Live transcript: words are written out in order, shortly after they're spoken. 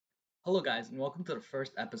Hello guys and welcome to the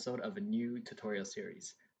first episode of a new tutorial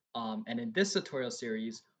series. And in this tutorial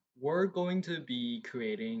series, we're going to be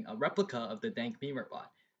creating a replica of the dank memer bot.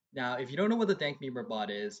 Now, if you don't know what the dank memer bot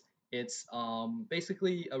is, it's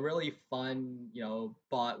basically a really fun,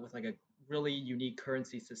 bot with like a really unique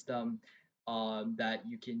currency system that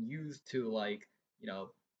you can use to you know,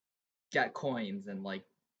 get coins and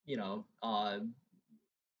you know, uh,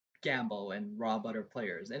 gamble and rob other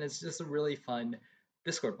players, and it's just a really fun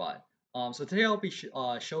Discord bot. So today I'll be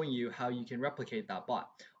showing you how you can replicate that bot.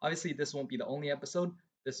 Obviously, this won't be the only episode.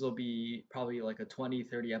 This will be probably like a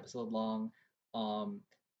 20-30 episode long um,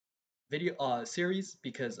 video series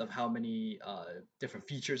because of how many different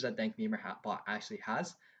features that Dank Memer bot actually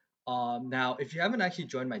has. Now, if you haven't actually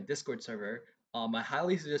joined my Discord server, I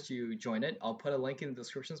highly suggest you join it. I'll put a link in the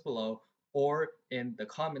descriptions below or in the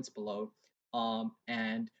comments below.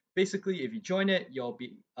 And basically, if you join it, you'll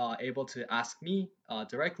be able to ask me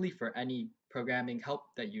directly for any programming help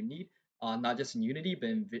that you need, not just in Unity, but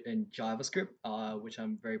in JavaScript, which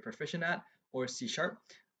I'm very proficient at, or C Sharp,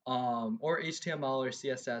 or HTML or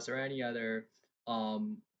CSS or any other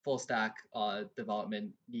full stack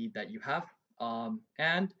development need that you have.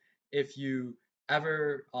 And if you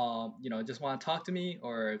ever just want to talk to me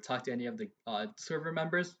or talk to any of the server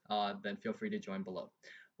members, then feel free to join below.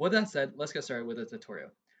 With that said, let's get started with the tutorial.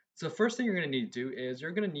 So the first thing you're going to need to do is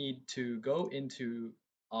you're going to need to go into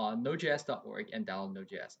nodejs.org and download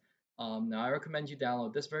Node.js. Now I recommend you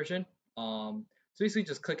download this version. So basically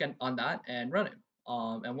just click on that and run it.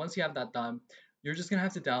 And once you have that done, you're just gonna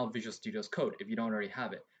have to download Visual Studio's Code if you don't already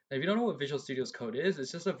have it. Now, if you don't know what Visual Studio's Code is,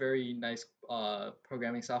 it's just a very nice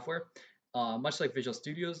programming software, much like Visual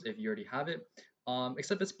Studios if you already have it,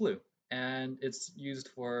 except it's blue and it's used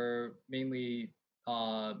for mainly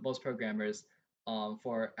most programmers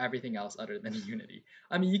for everything else other than Unity.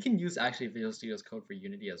 I mean, you can use actually Visual Studio's Code for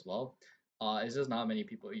Unity as well. It's just not many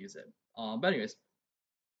people use it. But anyways,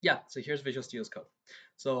 yeah, so here's Visual Studio's code.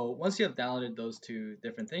 So once you have downloaded those two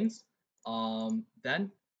different things,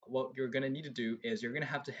 then what you're gonna need to do is you're gonna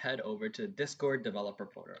have to head over to Discord developer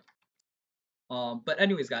portal. But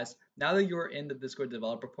anyways, guys, now that you're in the Discord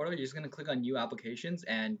developer portal, you're just gonna click on new applications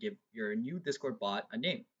and give your new Discord bot a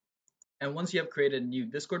name. And once you have created a new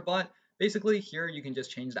Discord bot, basically here you can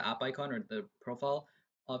just change the app icon or the profile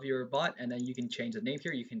of your bot, and then you can change the name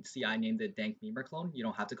here. You can see I named it Dank Memer Clone. You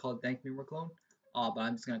don't have to call it Dank Memer Clone, but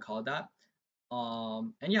I'm just gonna call it that.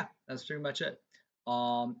 And yeah, that's pretty much it.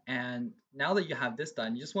 And now that you have this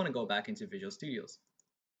done, you just want to go back into Visual Studios.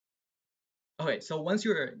 Okay, so once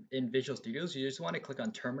you're in Visual Studios, you just want to click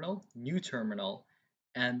on Terminal, New Terminal,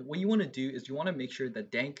 and what you want to do is you want to make sure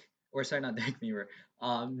that Dank, or sorry, not Dank Mirror,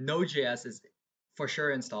 Node.js is for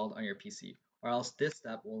sure installed on your PC, or else this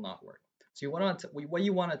step will not work. So you want to what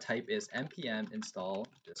you want to type is npm install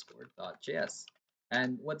discord.js,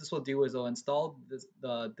 and what this will do is it'll install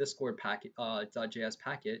the Discord packet .js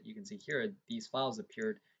packet. You can see here these files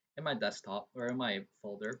appeared in my desktop or in my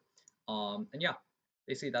folder, and yeah,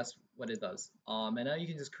 basically that's what it does. And now you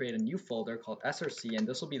can just create a new folder called src, and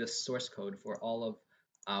this will be the source code for all of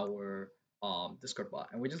our Discord bot.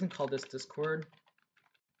 And we're just gonna call this Discord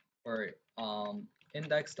or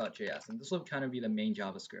index.js, and this will kind of be the main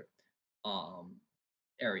JavaScript um,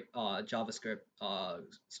 area, JavaScript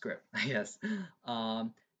script, I guess.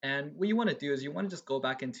 And what you want to do is you want to just go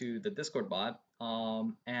back into the Discord bot,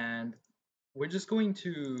 and we're just going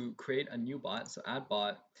to create a new bot. So add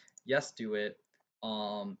bot, yes, do it.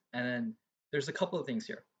 And then there's a couple of things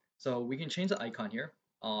here. So we can change the icon here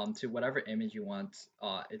to whatever image you want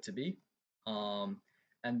it to be. Um,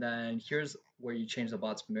 and then here's where you change the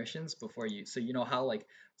bot's permissions before you. So you know how like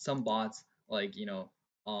some bots, like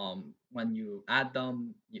when you add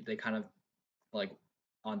them, they kind of like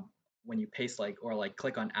on when you paste like or like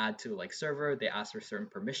click on add to like server, they ask for certain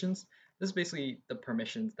permissions. This is basically the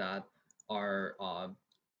permissions that are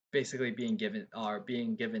basically being given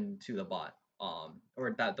to the bot,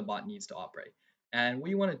 or that the bot needs to operate. And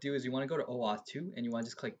what you want to do is you want to go to OAuth 2 and you want to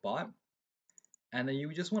just click bot, and then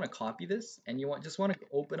you just want to copy this and you just want to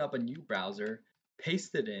open up a new browser,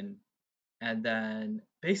 paste it in, and then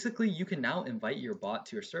basically you can now invite your bot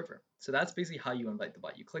to your server. So that's basically how you invite the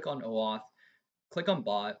bot. You click on OAuth, click on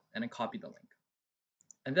bot, and then copy the link.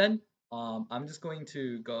 And then I'm just going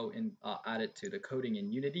to go and add it to the coding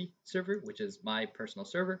in Unity server, which is my personal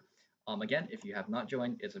server. Again, if you have not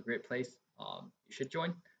joined, it's a great place. You should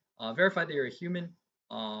join. Verify that you're a human,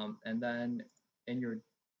 and then in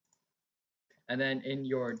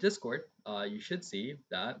your Discord, you should see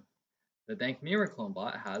that the Dank Mirror clone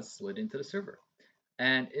bot has slid into the server,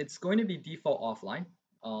 and it's going to be default offline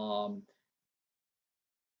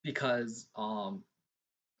because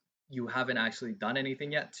you haven't actually done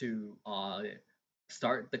anything yet to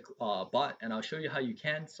start the bot, and I'll show you how you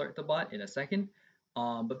can start the bot in a second.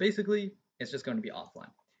 But basically, it's just going to be offline.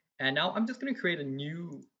 And now I'm just going to create a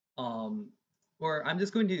new, um, or I'm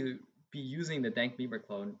just going to be using the dank beamer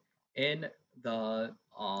clone in the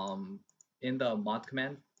um, mod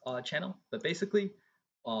command channel. But basically,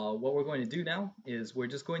 what we're going to do now is we're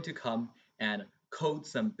just going to come and code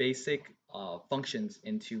some basic functions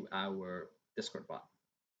into our Discord bot.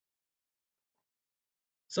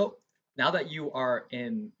 So now that you are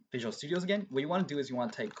in Visual Studios again, what you want to do is you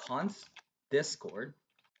want to type const discord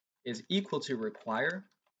is equal to require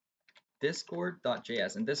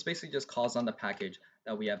discord.js, and this basically just calls on the package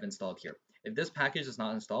that we have installed here. If this package is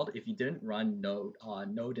not installed, if you didn't run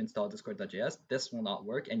node install discord.js, this will not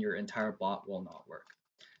work and your entire bot will not work.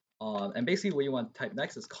 And basically what you want to type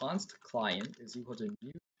next is const client is equal to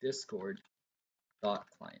new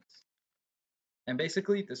discord.client. And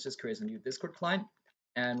basically this just creates a new Discord client.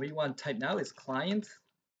 And what you want to type now is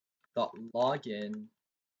client.login,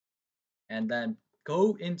 and then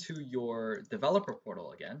go into your developer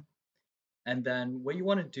portal again. And then what you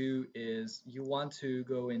want to do is you want to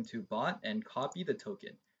go into bot and copy the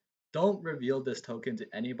token. Don't reveal this token to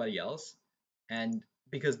anybody else. And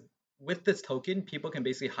because with this token, people can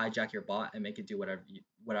basically hijack your bot and make it do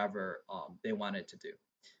whatever they want it to do.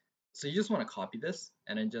 So you just want to copy this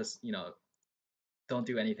and then just, don't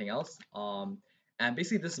do anything else. And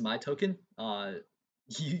basically this is my token.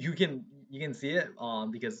 You can see it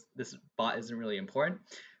because this bot isn't really important.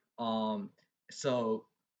 So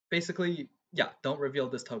basically, yeah, don't reveal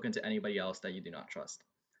this token to anybody else that you do not trust.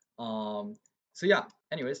 So yeah,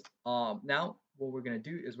 anyways, now what we're gonna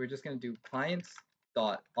do is we're just gonna do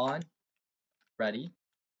clients.on ready.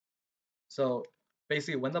 So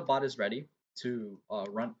basically when the bot is ready to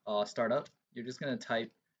start up, you're just gonna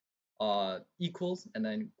type equals and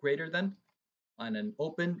then greater than, and then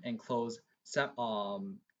open and close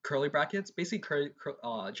curly brackets. Basically,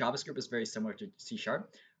 JavaScript is very similar to C#.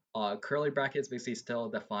 Curly brackets basically still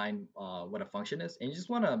define what a function is, and you just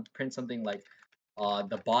want to print something like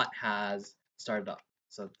the bot has started up.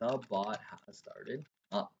 So the bot has started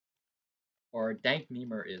up, or dank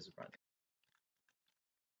memer is running,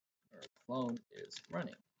 or clone is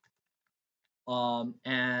running.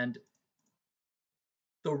 And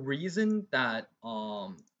the reason that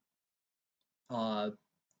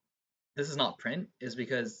this is not print is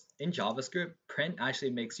because in JavaScript, print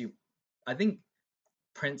actually makes you, I think,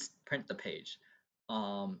 print the page,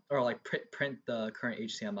 or like print the current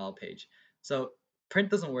HTML page. So print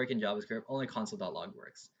doesn't work in JavaScript. Only console.log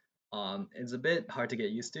works. It's a bit hard to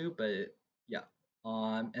get used to, but yeah.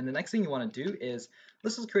 And the next thing you want to do is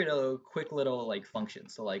let's just create a quick little like function.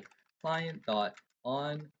 So like client dot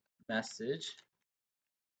on message.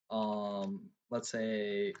 Let's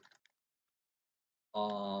say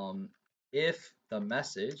if the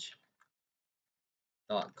message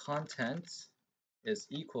dot content is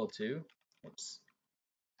equal to, oops.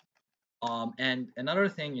 And another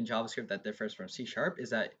thing in JavaScript that differs from C#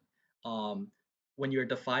 is that when you're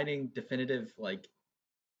defining definitive like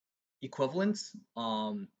equivalents,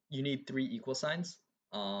 you need 3 equal signs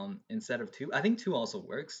instead of 2. I think 2 also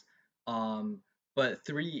works, but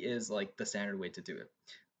 3 is like the standard way to do it.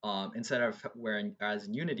 Instead of whereas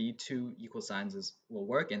in Unity, 2 equal signs will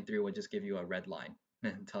work, and 3 will just give you a red line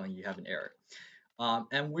telling you have an error.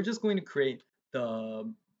 And we're just going to create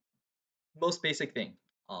the most basic thing.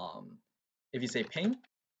 If you say ping,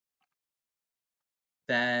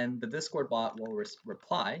 then the Discord bot will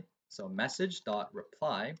reply. So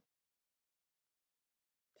message.reply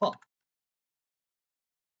plump.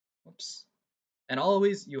 Oops. And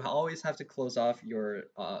you always have to close off your,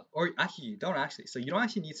 or actually you don't actually. So you don't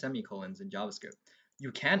actually need semicolons in JavaScript.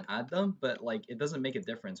 You can add them, but like it doesn't make a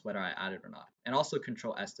difference whether I add it or not. And also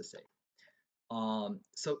Control S to save.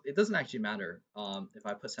 So it doesn't actually matter if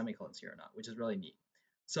I put semicolons here or not, which is really neat.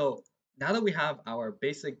 So now that we have our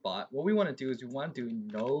basic bot, what we want to do is we want to do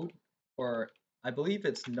node, or I believe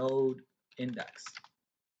it's node index.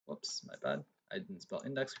 Whoops, my bad. I didn't spell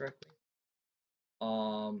index correctly.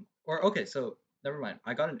 Or okay, so never mind.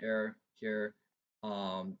 I got an error here.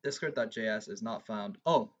 Discord.js is not found.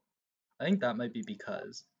 Oh, I think that might be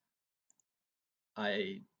because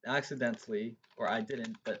I accidentally, or I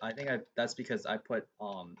didn't, but I think that's because I put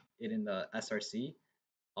it in the src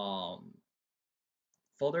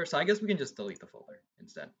folder. So I guess we can just delete the folder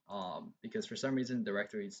instead, because for some reason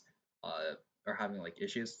directories are having like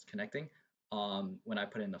issues connecting when I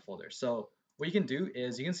put in the folder. So what you can do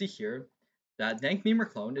is you can see here that dank memer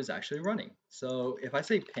clone is actually running. So if I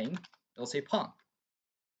say ping, it'll say pong,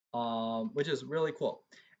 which is really cool.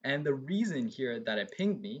 And the reason here that it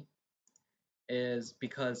pinged me is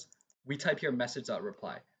because we type here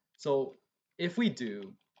message.reply. So if we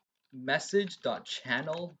do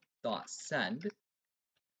message.channel.send,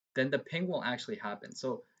 then the ping will actually happen.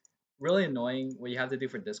 So really annoying. What you have to do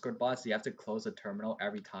for Discord bots, you have to close the terminal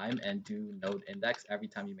every time and do node index every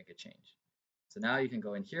time you make a change. So now you can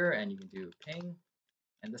go in here and you can do ping,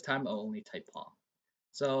 and this time I'll only type pong.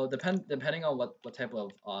 So depending on what type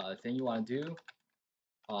of thing you want to do,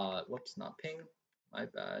 whoops, not ping, my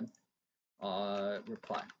bad,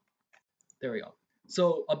 reply. There we go.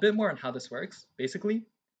 So a bit more on how this works. Basically,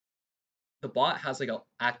 the bot has like an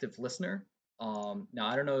active listener. Now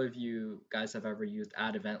I don't know if you guys have ever used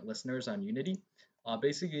add event listeners on Unity.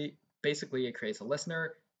 Basically it creates a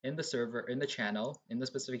listener in the server, in the channel, in the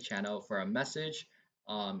specific channel for a message.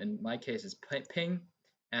 In my case is ping,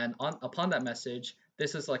 and upon that message,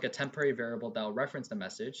 this is like a temporary variable that will reference the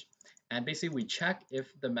message. And basically we check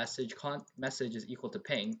if the message is equal to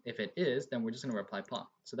ping. If it is, then we're just gonna reply pong.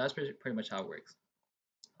 So that's pretty much how it works.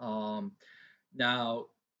 Now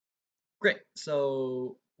Great.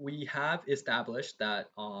 So we have established that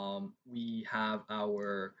we have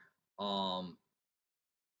um,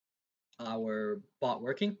 our bot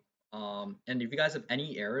working. And if you guys have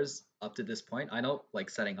any errors up to this point, I know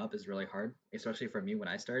like setting up is really hard, especially for me when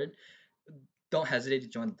I started. Don't hesitate to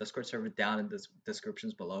join the Discord server down in the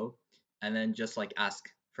descriptions below, and then just like ask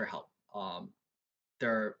for help.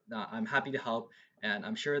 I'm happy to help, and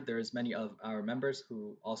I'm sure there's many of our members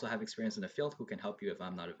who also have experience in the field who can help you if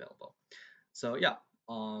I'm not available. So yeah,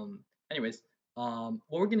 anyways, what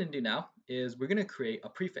we're gonna do now is we're gonna create a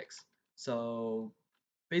prefix. So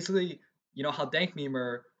basically, you know how dank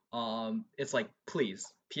memer, it's like please,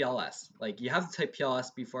 PLS. Like you have to type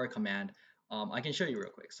PLS before a command. I can show you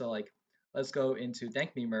real quick. So like, let's go into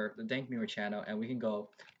dank memer, the dank memer channel, and we can go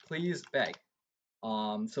please beg.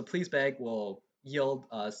 So please beg will yield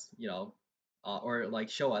us, or like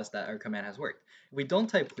show us that our command has worked. If we don't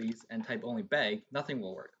type please and type only beg, nothing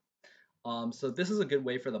will work. So this is a good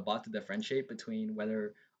way for the bot to differentiate between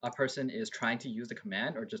whether a person is trying to use the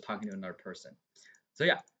command or just talking to another person. So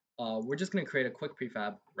yeah, we're just going to create a quick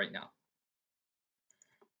prefab right now.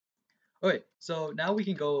 Okay, so now we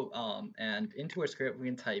can go and into our script we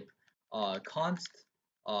can type const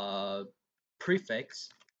prefix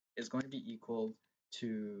is going to be equal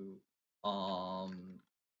to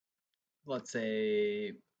let's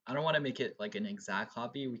say, I don't want to make it like an exact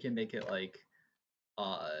copy. We can make it like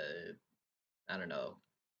I don't know,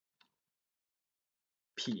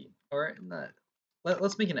 P, or not.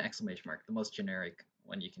 Let's make an exclamation mark, the most generic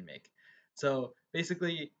one you can make. So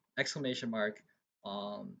basically exclamation mark,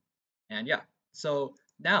 um, and yeah. So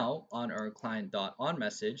now on our client dot on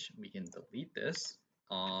message, we can delete this,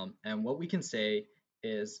 and what we can say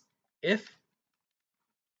is if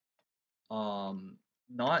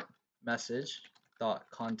not message dot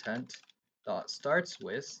content dot starts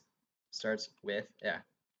with yeah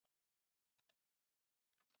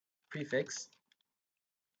prefix,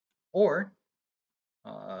 or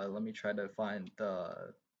let me try to find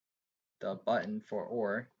the button for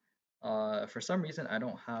or. For some reason, I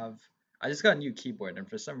don't have. I just got a new keyboard, and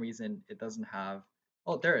for some reason, it doesn't have.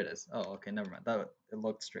 Oh, there it is. Oh, okay, never mind. That it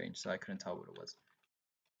looked strange, so I couldn't tell what it was.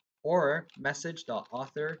 Or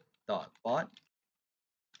message.author.bot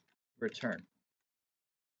return.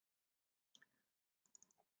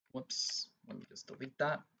 Whoops. Let me just delete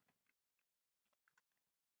that.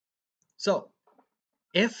 So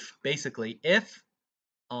if basically if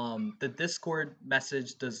the Discord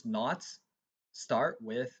message does not start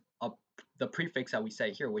with the prefix that we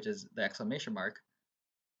say here, which is the exclamation mark,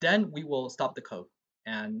 then we will stop the code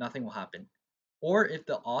and nothing will happen. Or if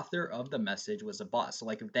the author of the message was a bot, so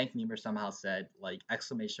like if dank memer somehow said like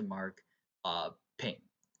exclamation mark ping,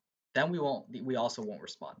 then we also won't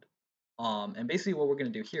respond. And basically what we're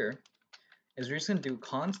gonna do here is we're just gonna do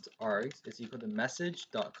const args is equal to message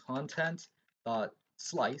dot content dot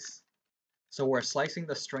slice. So we're slicing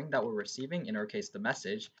the string that we're receiving, in our case the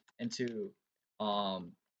message, into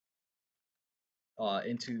um,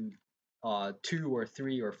 into 2 or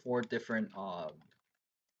 3 or 4 different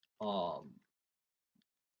um,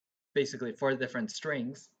 basically 4 different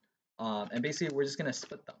strings, and basically we're just gonna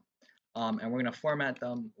split them, and we're gonna format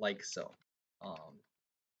them like so.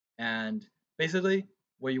 And basically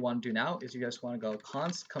what you want to do now is you guys want to go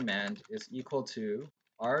const command is equal to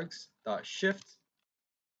args dot shift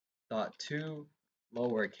dot to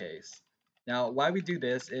lowercase. Now why we do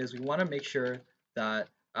this is we want to make sure that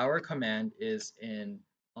our command is in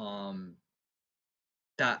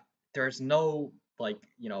that there's no like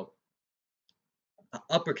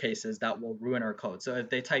uppercases that will ruin our code. So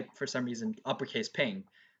if they type for some reason uppercase ping,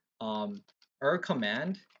 our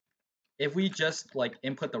command if we just like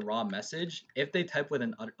input the raw message, if they type with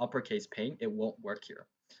an uppercase ping, it won't work here,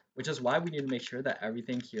 which is why we need to make sure that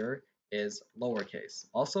everything here is lowercase.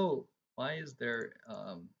 Also, why is there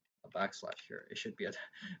a backslash here? It should be a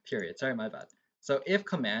period. Sorry, my bad. So if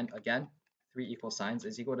command, again, three equal signs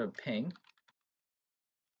is equal to ping,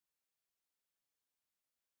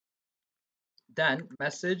 then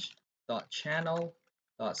message dot channel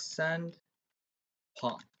dot send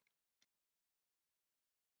pong.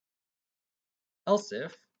 Else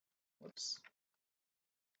if, whoops,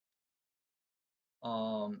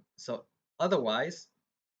 so otherwise,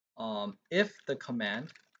 if the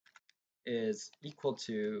command is equal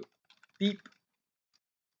to beep,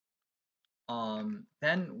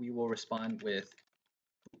 then we will respond with,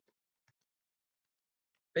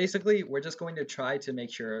 basically, we're just going to try to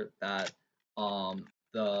make sure that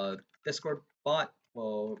the Discord bot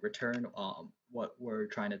will return what we're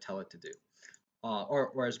trying to tell it to do,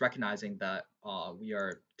 or is recognizing that we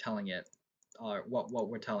are telling it, what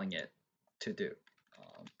we're telling it to do.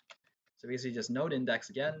 So basically just node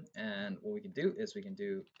index again, and what we can do is we can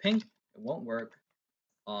do ping, it won't work.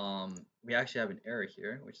 We actually have an error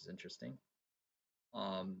here, which is interesting.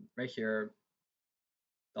 Right here,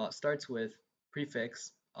 starts with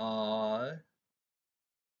prefix.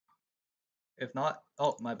 If not,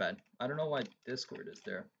 oh, my bad. I don't know why Discord is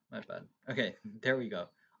there. My bad. Okay, there we go.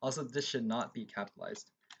 Also, this should not be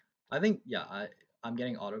capitalized. I think, yeah, I'm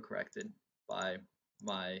getting auto-corrected by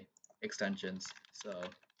my extensions. So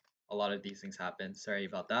a lot of these things happen. Sorry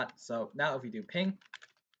about that. So now if we do ping,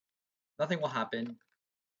 nothing will happen.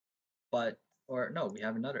 But, or no, we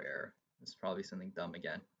have another error. This is probably something dumb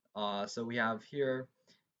again. So we have here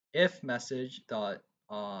if message dot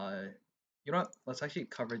you know what, let's actually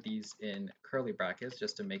cover these in curly brackets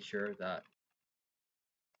just to make sure that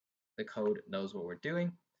the code knows what we're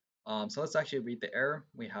doing. So let's actually read the error.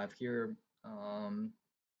 We have here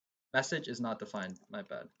message is not defined. My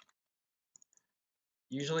bad.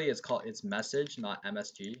 Usually it's message, not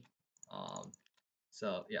MSG.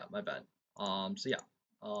 So yeah, my bad. So yeah.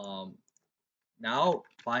 Now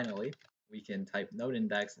finally we can type node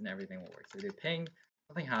index and everything will work. So we do ping,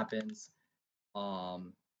 nothing happens.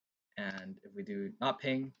 And if we do not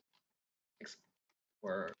ping,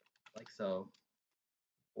 or like so,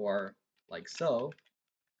 or like so,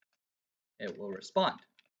 it will respond.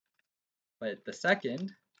 But the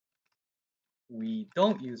second we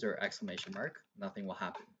don't use our exclamation mark, nothing will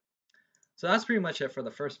happen. So that's pretty much it for the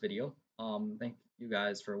first video. Thank you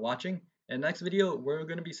guys for watching. In the next video, we're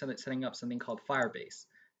going to be setting up something called Firebase,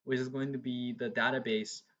 which is going to be the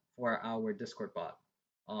database for our Discord bot.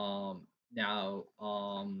 Now,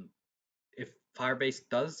 if Firebase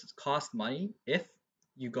does cost money if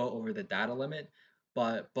you go over the data limit,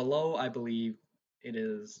 but below, I believe it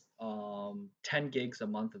is 10 gigs a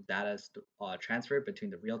month of data transferred between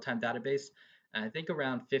the real-time database, and I think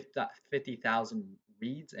around 50,000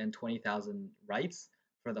 reads and 20,000 writes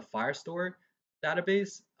for the Firestore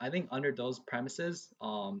database. I think under those premises,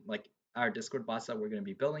 like our Discord bots that we're going to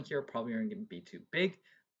be building here probably aren't going to be too big.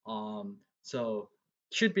 So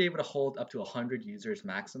should be able to hold up to 100 users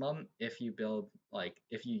maximum if you build, like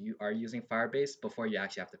if you are using Firebase before you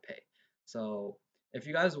actually have to pay. So if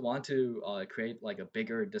you guys want to create like a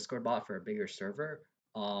bigger Discord bot for a bigger server,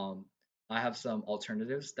 I have some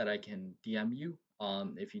alternatives that I can DM you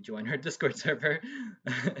if you join our Discord server.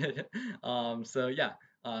 So yeah.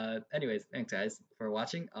 Anyways, thanks guys for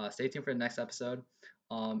watching. Stay tuned for the next episode.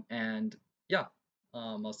 And yeah,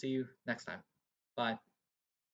 I'll see you next time. Bye.